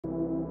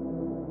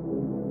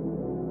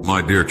My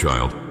dear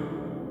child,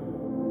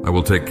 I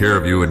will take care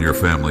of you and your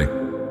family,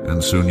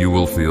 and soon you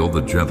will feel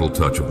the gentle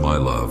touch of my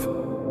love.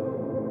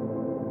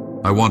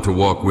 I want to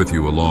walk with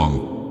you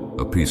along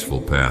a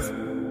peaceful path,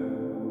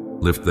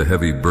 lift the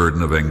heavy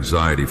burden of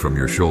anxiety from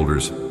your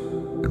shoulders,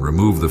 and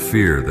remove the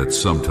fear that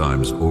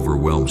sometimes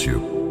overwhelms you.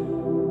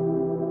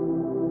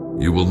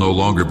 You will no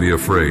longer be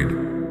afraid.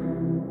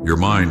 Your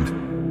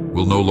mind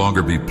will no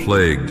longer be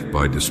plagued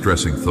by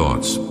distressing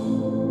thoughts.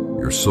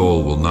 Your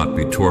soul will not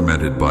be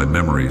tormented by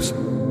memories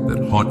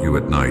that haunt you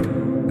at night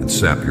and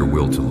sap your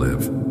will to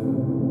live.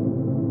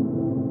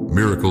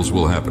 Miracles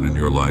will happen in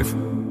your life.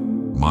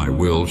 My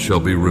will shall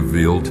be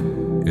revealed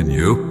in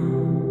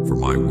you, for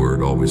my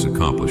word always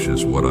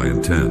accomplishes what I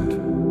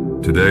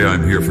intend. Today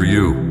I'm here for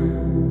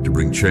you, to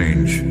bring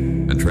change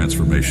and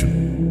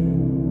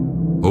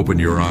transformation. Open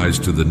your eyes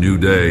to the new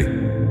day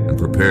and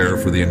prepare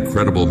for the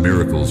incredible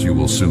miracles you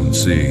will soon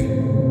see.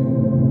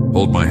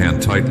 Hold my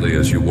hand tightly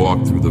as you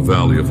walk through the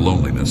valley of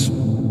loneliness.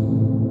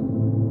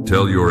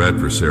 Tell your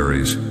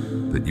adversaries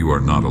that you are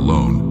not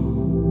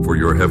alone, for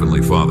your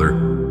heavenly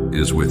Father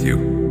is with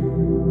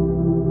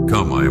you.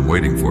 Come, I am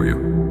waiting for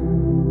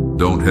you.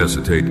 Don't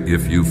hesitate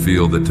if you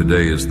feel that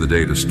today is the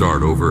day to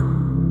start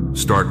over.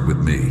 Start with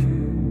me.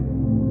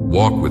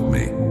 Walk with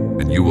me,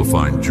 and you will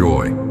find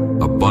joy,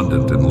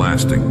 abundant and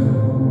lasting,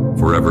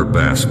 forever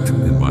basked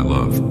in my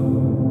love.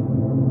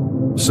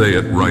 Say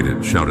it, write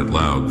it, shout it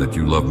loud that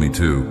you love me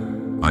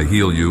too. I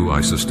heal you,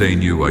 I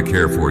sustain you, I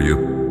care for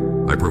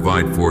you. I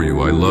provide for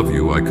you, I love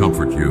you, I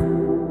comfort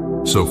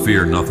you. So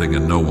fear nothing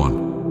and no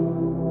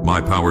one.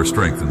 My power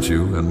strengthens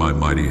you, and my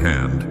mighty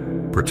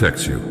hand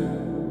protects you.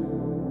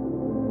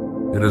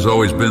 It has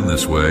always been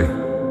this way,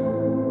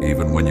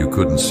 even when you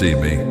couldn't see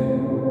me,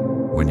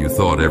 when you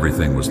thought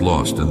everything was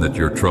lost and that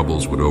your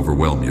troubles would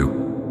overwhelm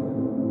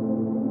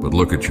you. But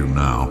look at you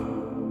now.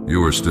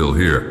 You are still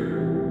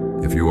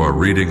here. If you are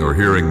reading or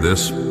hearing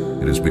this,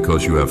 it is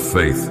because you have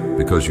faith,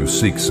 because you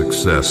seek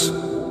success,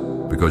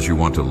 because you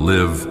want to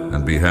live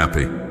and be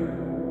happy.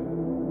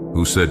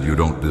 Who said you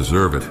don't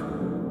deserve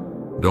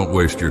it? Don't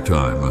waste your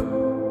time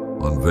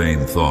on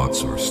vain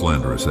thoughts or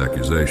slanderous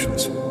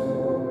accusations.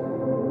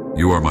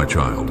 You are my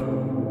child.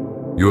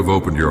 You have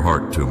opened your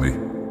heart to me.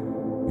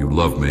 You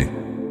love me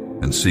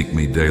and seek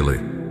me daily.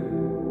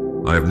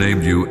 I have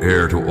named you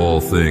heir to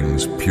all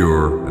things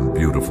pure and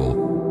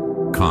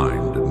beautiful,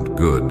 kind and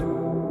good.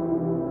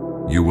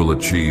 You will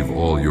achieve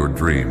all your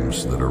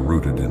dreams that are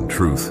rooted in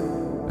truth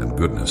and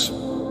goodness.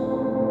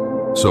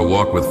 So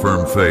walk with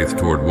firm faith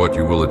toward what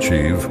you will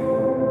achieve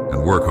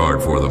and work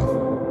hard for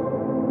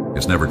them.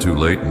 It's never too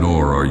late,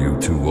 nor are you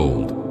too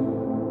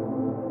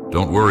old.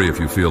 Don't worry if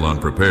you feel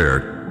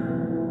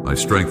unprepared. I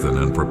strengthen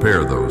and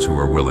prepare those who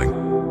are willing.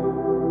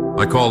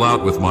 I call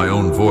out with my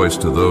own voice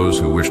to those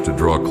who wish to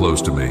draw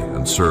close to me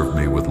and serve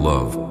me with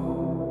love.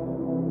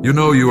 You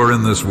know you are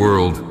in this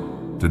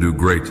world to do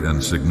great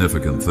and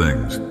significant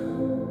things,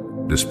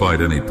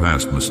 despite any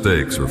past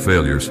mistakes or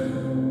failures.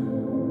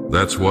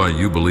 That's why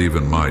you believe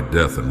in my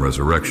death and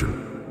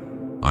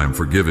resurrection. I am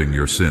forgiving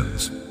your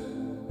sins.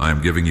 I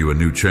am giving you a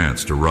new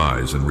chance to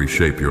rise and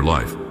reshape your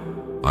life.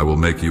 I will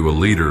make you a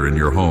leader in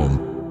your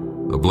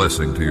home, a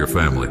blessing to your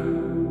family.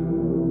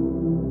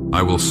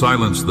 I will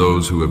silence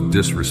those who have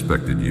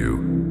disrespected you,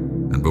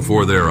 and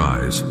before their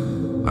eyes,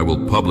 I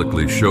will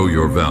publicly show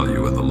your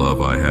value and the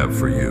love I have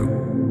for you.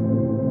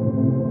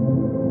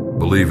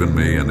 Believe in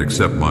me and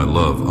accept my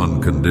love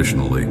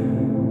unconditionally.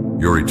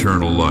 Your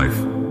eternal life,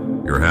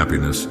 your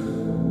happiness,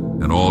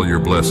 and all your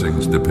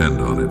blessings depend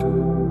on it.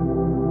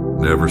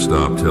 Never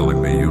stop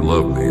telling me you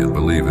love me and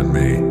believe in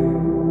me.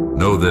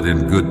 Know that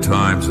in good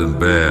times and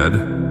bad,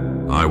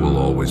 I will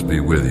always be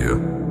with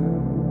you.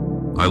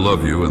 I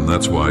love you, and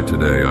that's why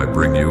today I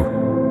bring you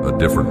a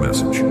different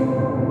message.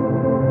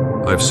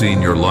 I've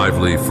seen your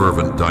lively,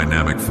 fervent,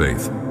 dynamic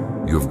faith.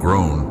 You have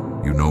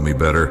grown, you know me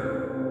better.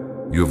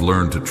 You have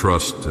learned to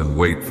trust and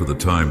wait for the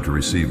time to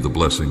receive the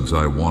blessings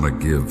I want to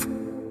give.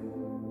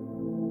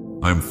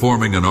 I'm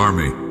forming an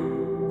army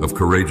of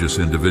courageous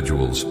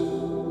individuals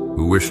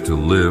who wish to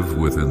live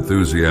with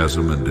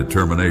enthusiasm and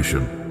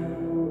determination,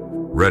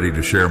 ready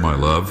to share my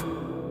love,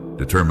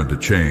 determined to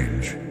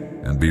change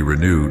and be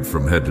renewed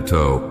from head to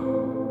toe.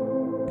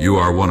 You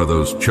are one of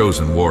those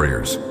chosen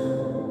warriors.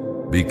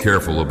 Be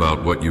careful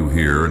about what you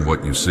hear and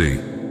what you see.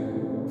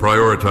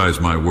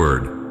 Prioritize my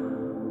word.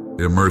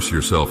 Immerse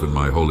yourself in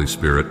my Holy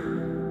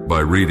Spirit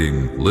by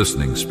reading,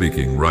 listening,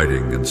 speaking,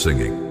 writing, and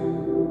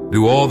singing.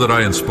 Do all that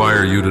I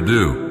inspire you to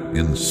do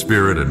in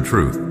spirit and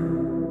truth.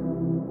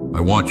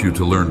 I want you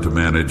to learn to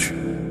manage.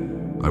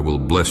 I will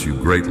bless you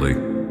greatly,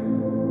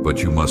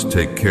 but you must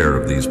take care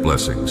of these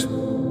blessings.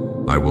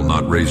 I will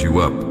not raise you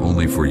up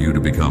only for you to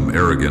become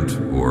arrogant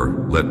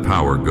or let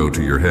power go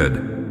to your head.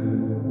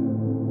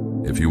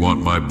 If you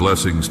want my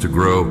blessings to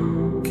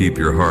grow, keep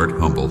your heart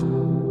humble.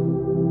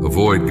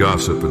 Avoid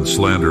gossip and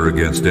slander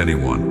against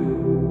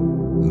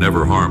anyone.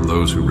 Never harm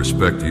those who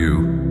respect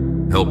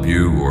you, help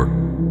you, or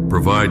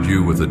provide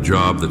you with a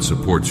job that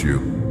supports you.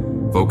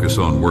 Focus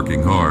on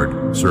working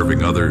hard,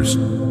 serving others,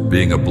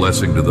 being a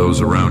blessing to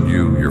those around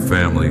you, your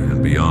family,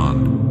 and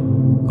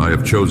beyond. I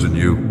have chosen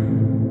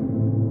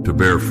you to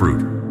bear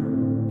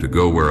fruit, to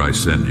go where I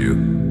send you,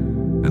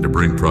 and to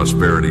bring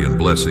prosperity and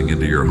blessing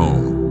into your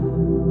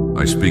home.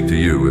 I speak to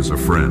you as a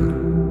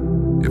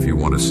friend. If you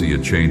want to see a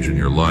change in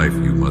your life,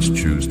 you must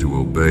choose to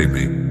obey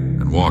me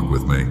and walk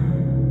with me.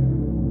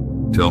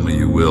 Tell me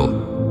you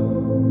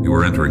will. You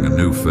are entering a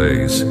new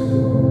phase,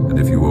 and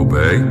if you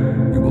obey,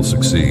 you will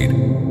succeed.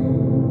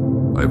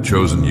 I have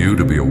chosen you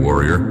to be a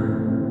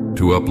warrior,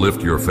 to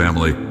uplift your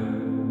family,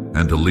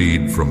 and to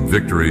lead from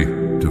victory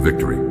to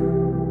victory.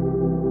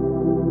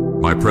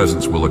 My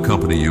presence will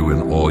accompany you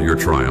in all your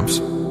triumphs,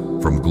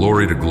 from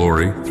glory to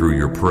glory through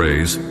your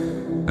praise,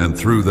 and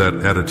through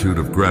that attitude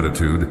of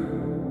gratitude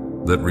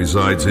that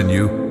resides in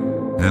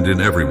you and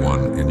in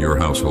everyone in your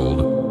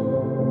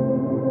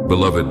household.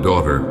 Beloved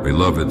daughter,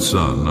 beloved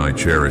son, I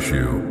cherish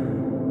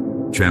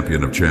you.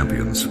 Champion of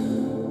champions,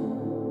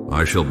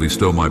 I shall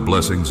bestow my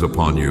blessings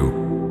upon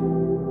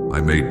you.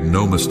 I made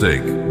no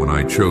mistake when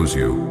I chose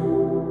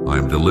you. I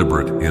am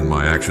deliberate in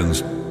my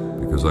actions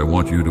because I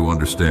want you to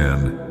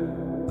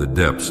understand the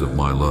depths of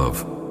my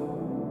love.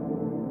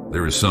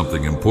 There is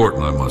something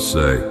important I must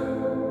say.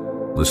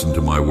 Listen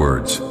to my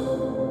words.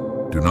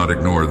 Do not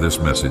ignore this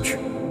message.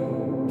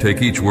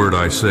 Take each word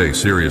I say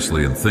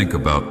seriously and think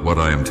about what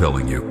I am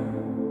telling you.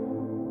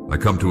 I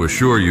come to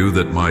assure you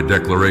that my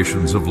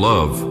declarations of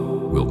love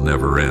will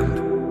never end.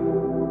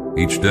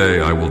 Each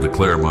day I will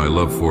declare my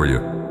love for you,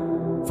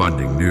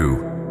 finding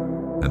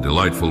new and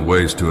delightful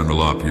ways to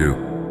envelop you,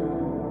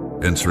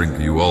 ensuring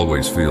you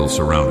always feel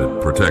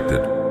surrounded,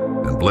 protected,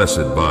 and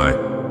blessed by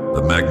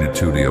the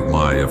magnitude of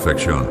my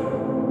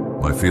affection.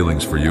 My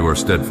feelings for you are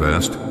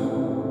steadfast.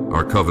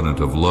 Our covenant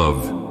of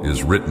love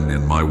is written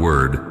in my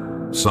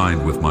word,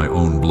 signed with my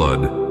own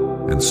blood,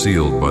 and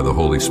sealed by the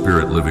Holy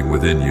Spirit living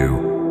within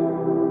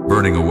you,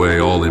 burning away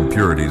all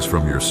impurities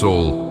from your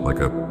soul like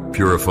a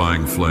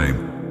purifying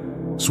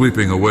flame,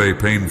 sweeping away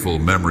painful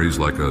memories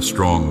like a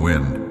strong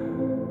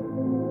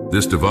wind.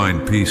 This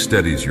divine peace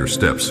steadies your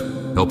steps,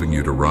 helping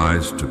you to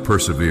rise, to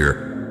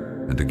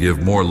persevere, and to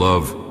give more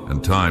love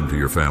and time to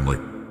your family.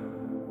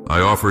 I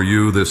offer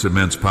you this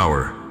immense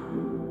power,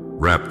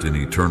 wrapped in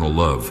eternal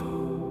love.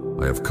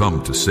 I have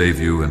come to save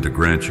you and to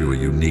grant you a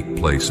unique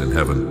place in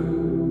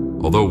heaven.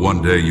 Although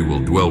one day you will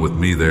dwell with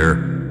me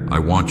there, I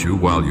want you,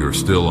 while you're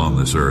still on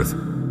this earth,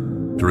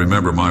 to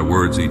remember my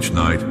words each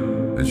night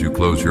as you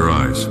close your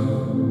eyes.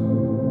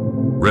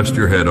 Rest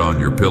your head on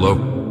your pillow,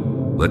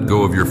 let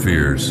go of your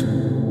fears,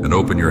 and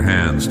open your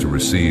hands to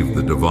receive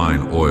the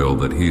divine oil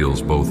that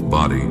heals both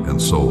body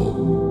and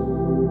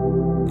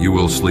soul. You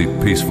will sleep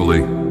peacefully,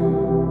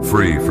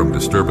 free from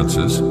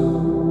disturbances,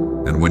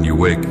 and when you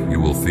wake, you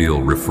will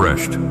feel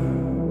refreshed,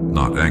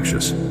 not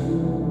anxious.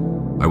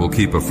 I will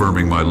keep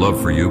affirming my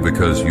love for you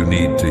because you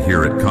need to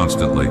hear it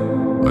constantly.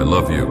 I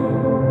love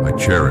you, I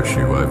cherish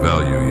you, I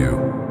value you.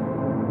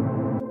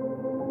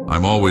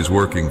 I'm always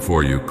working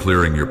for you,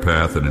 clearing your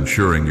path and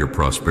ensuring your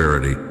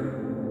prosperity.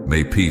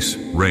 May peace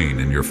reign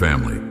in your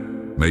family.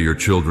 May your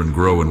children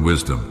grow in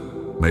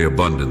wisdom. May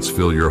abundance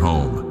fill your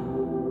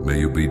home. May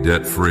you be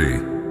debt-free,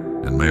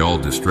 and may all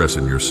distress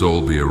in your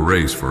soul be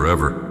erased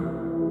forever.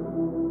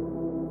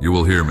 You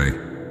will hear me.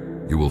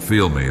 You will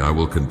feel me. I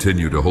will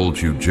continue to hold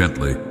you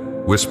gently,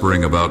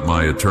 whispering about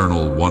my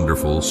eternal,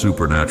 wonderful,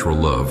 supernatural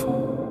love.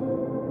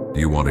 Do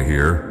you want to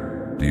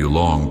hear? Do you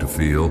long to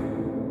feel?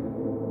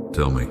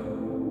 Tell me,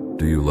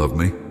 do you love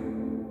me?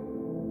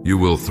 You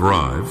will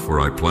thrive, for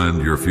I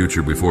planned your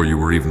future before you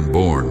were even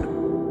born.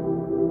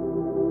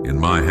 In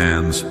my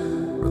hands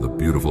are the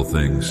beautiful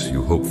things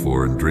you hope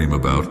for and dream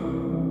about,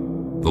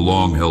 the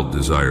long-held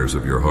desires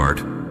of your heart,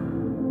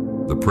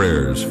 the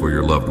prayers for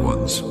your loved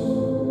ones.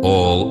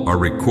 All are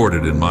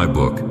recorded in my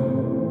book,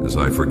 as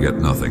I forget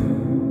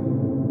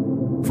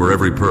nothing. For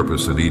every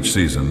purpose in each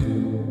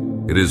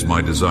season, it is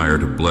my desire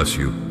to bless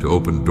you, to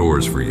open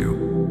doors for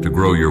you, to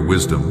grow your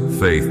wisdom,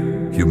 faith,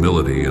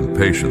 humility, and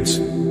patience,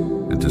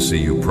 and to see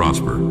you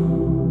prosper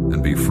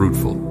and be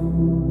fruitful.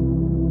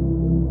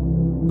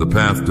 The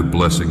path to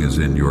blessing is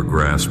in your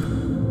grasp,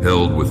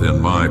 held within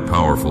my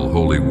powerful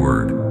holy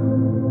word.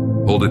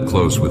 Hold it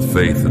close with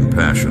faith and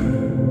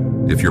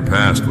passion. If your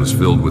past was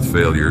filled with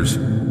failures,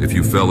 if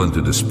you fell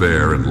into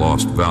despair and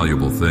lost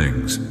valuable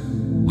things,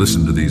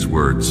 listen to these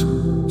words.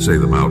 Say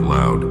them out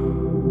loud.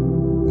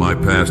 My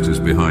past is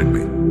behind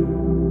me.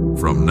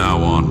 From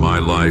now on, my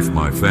life,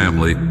 my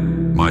family,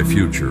 my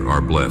future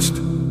are blessed.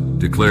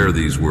 Declare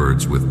these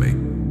words with me.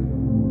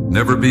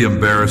 Never be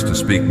embarrassed to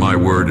speak my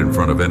word in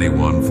front of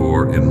anyone,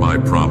 for in my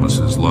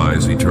promises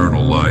lies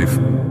eternal life,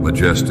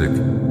 majestic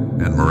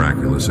and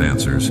miraculous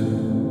answers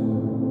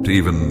to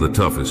even the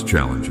toughest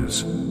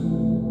challenges.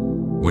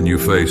 When you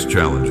face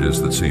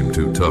challenges that seem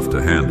too tough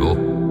to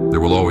handle, there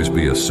will always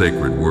be a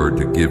sacred word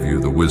to give you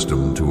the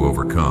wisdom to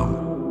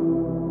overcome.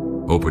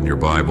 Open your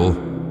Bible,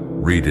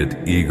 read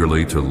it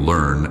eagerly to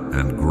learn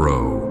and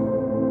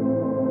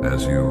grow.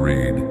 As you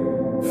read,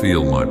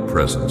 feel my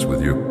presence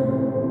with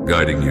you,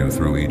 guiding you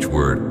through each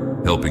word.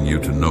 helping you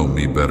to know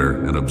me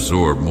better and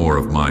absorb more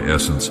of my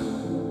essence.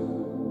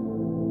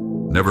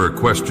 Never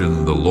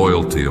question the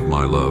loyalty of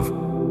my love.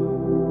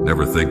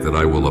 Never think that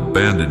I will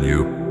abandon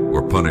you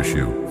or punish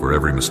you for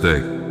every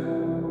mistake.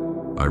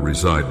 I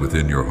reside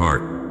within your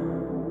heart.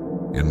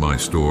 In my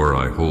store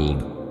I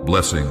hold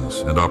blessings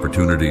and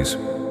opportunities,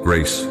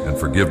 grace and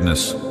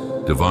forgiveness,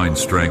 divine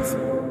strength,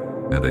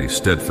 and a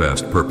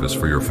steadfast purpose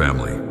for your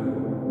family.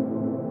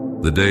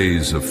 The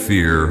days of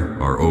fear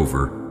are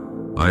over.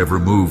 I have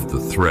removed the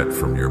threat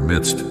from your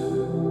midst.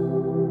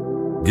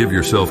 Give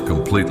yourself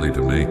completely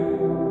to me.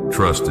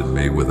 Trust in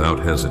me without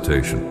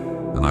hesitation,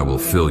 and I will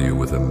fill you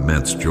with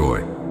immense joy.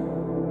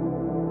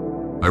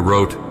 I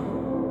wrote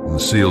and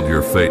sealed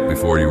your fate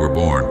before you were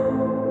born.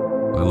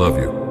 I love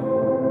you.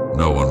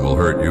 No one will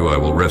hurt you. I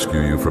will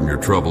rescue you from your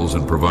troubles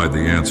and provide the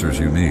answers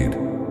you need.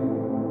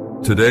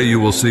 Today you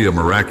will see a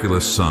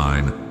miraculous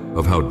sign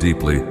of how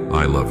deeply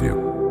I love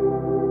you.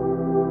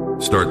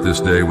 Start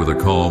this day with a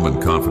calm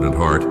and confident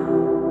heart,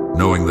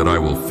 knowing that I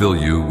will fill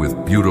you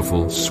with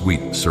beautiful,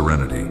 sweet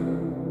serenity.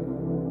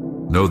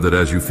 Know that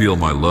as you feel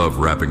my love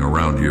wrapping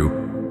around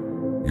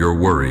you, your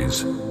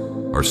worries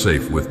are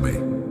safe with me.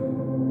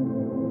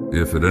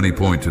 If at any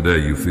point today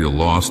you feel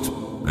lost,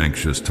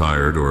 anxious,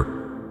 tired,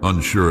 or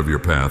unsure of your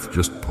path,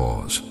 just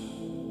pause.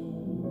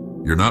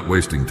 You're not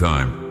wasting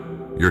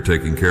time. You're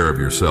taking care of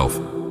yourself.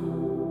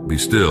 Be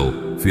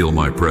still, feel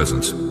my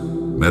presence.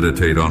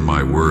 Meditate on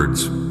my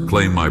words,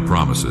 claim my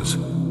promises.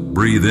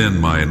 Breathe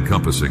in my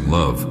encompassing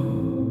love.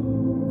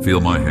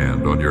 Feel my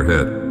hand on your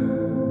head.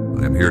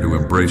 I am here to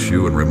embrace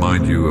you and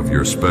remind you of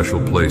your special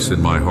place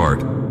in my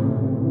heart.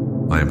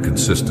 I am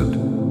consistent.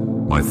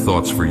 My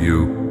thoughts for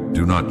you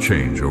do not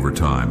change over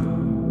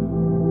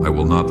time. I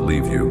will not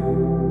leave you.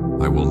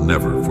 I will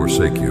never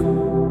forsake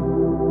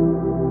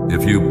you.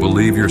 If you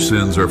believe your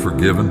sins are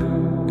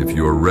forgiven, if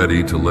you are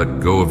ready to let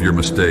go of your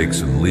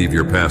mistakes and leave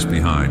your past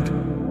behind,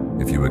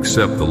 if you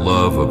accept the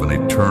love of an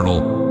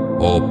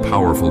eternal,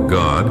 all-powerful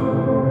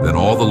God, then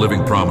all the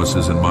living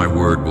promises in my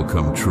word will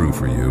come true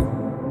for you.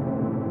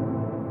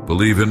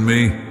 Believe in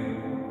me,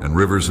 and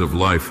rivers of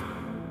life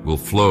will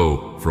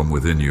flow from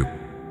within you.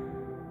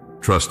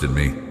 Trust in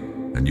me,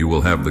 and you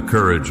will have the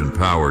courage and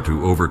power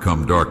to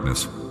overcome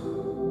darkness.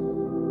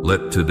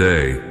 Let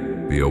today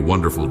be a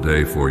wonderful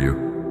day for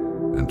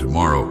you, and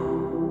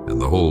tomorrow, and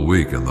the whole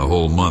week, and the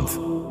whole month.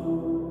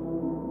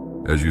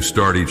 As you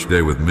start each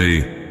day with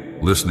me,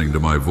 listening to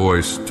my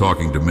voice,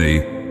 talking to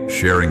me,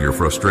 sharing your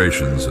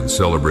frustrations, and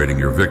celebrating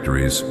your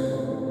victories,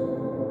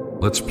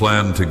 let's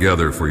plan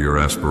together for your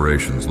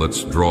aspirations.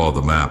 Let's draw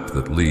the map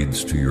that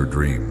leads to your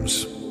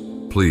dreams.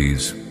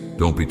 Please,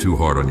 don't be too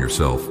hard on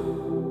yourself.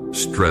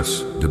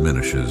 Stress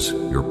diminishes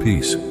your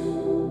peace.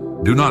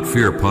 Do not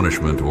fear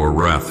punishment or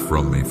wrath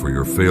from me for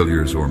your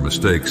failures or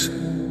mistakes.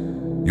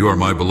 You are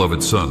my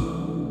beloved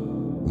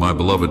son, my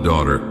beloved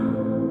daughter,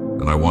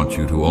 and I want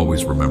you to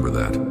always remember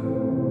that.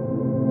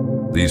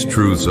 These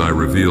truths I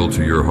reveal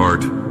to your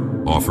heart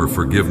offer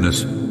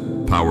forgiveness,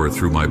 power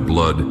through my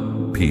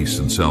blood, peace,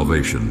 and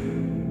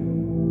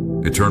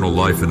salvation. Eternal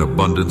life in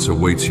abundance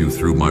awaits you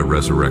through my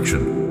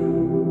resurrection.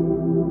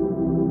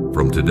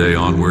 From today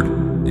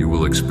onward, you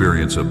will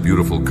experience a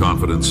beautiful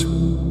confidence, a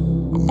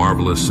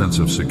marvelous sense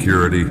of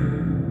security,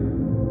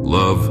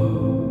 love,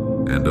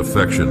 and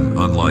affection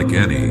unlike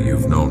any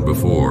you've known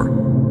before.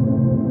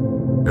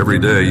 Every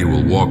day you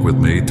will walk with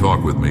me,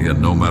 talk with me,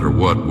 and no matter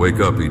what, wake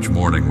up each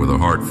morning with a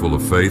heart full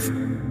of faith,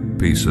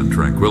 peace, and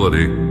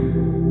tranquility.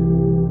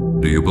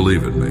 Do you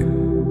believe in me?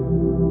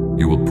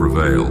 You will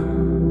prevail,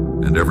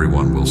 and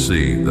everyone will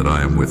see that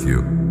I am with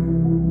you.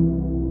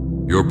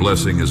 Your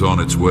blessing is on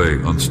its way,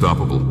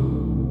 unstoppable.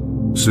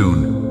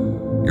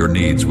 Soon, your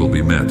needs will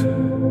be met,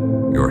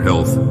 your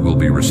health will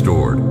be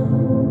restored,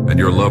 and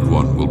your loved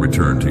one will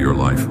return to your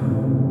life.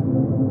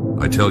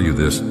 I tell you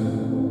this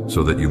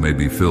so that you may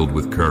be filled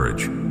with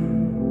courage,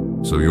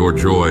 so your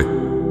joy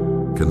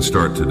can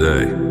start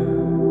today.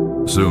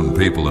 Soon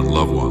people and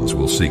loved ones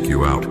will seek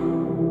you out,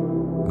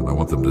 and I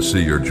want them to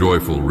see your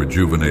joyful,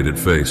 rejuvenated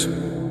face,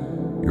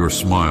 your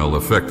smile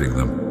affecting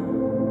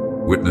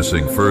them,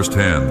 witnessing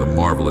firsthand the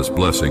marvelous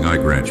blessing I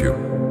grant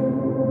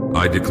you.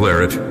 I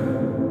declare it.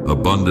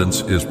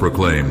 Abundance is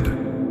proclaimed.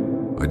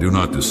 I do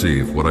not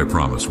deceive. What I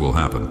promise will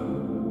happen.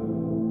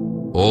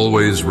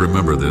 Always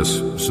remember this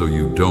so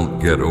you don't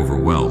get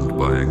overwhelmed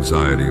by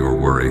anxiety or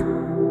worry.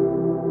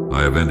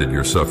 I have ended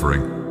your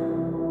suffering.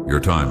 Your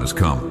time has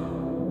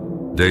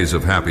come. Days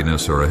of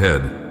happiness are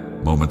ahead.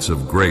 Moments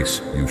of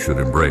grace you should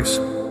embrace.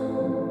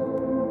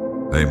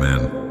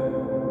 Amen.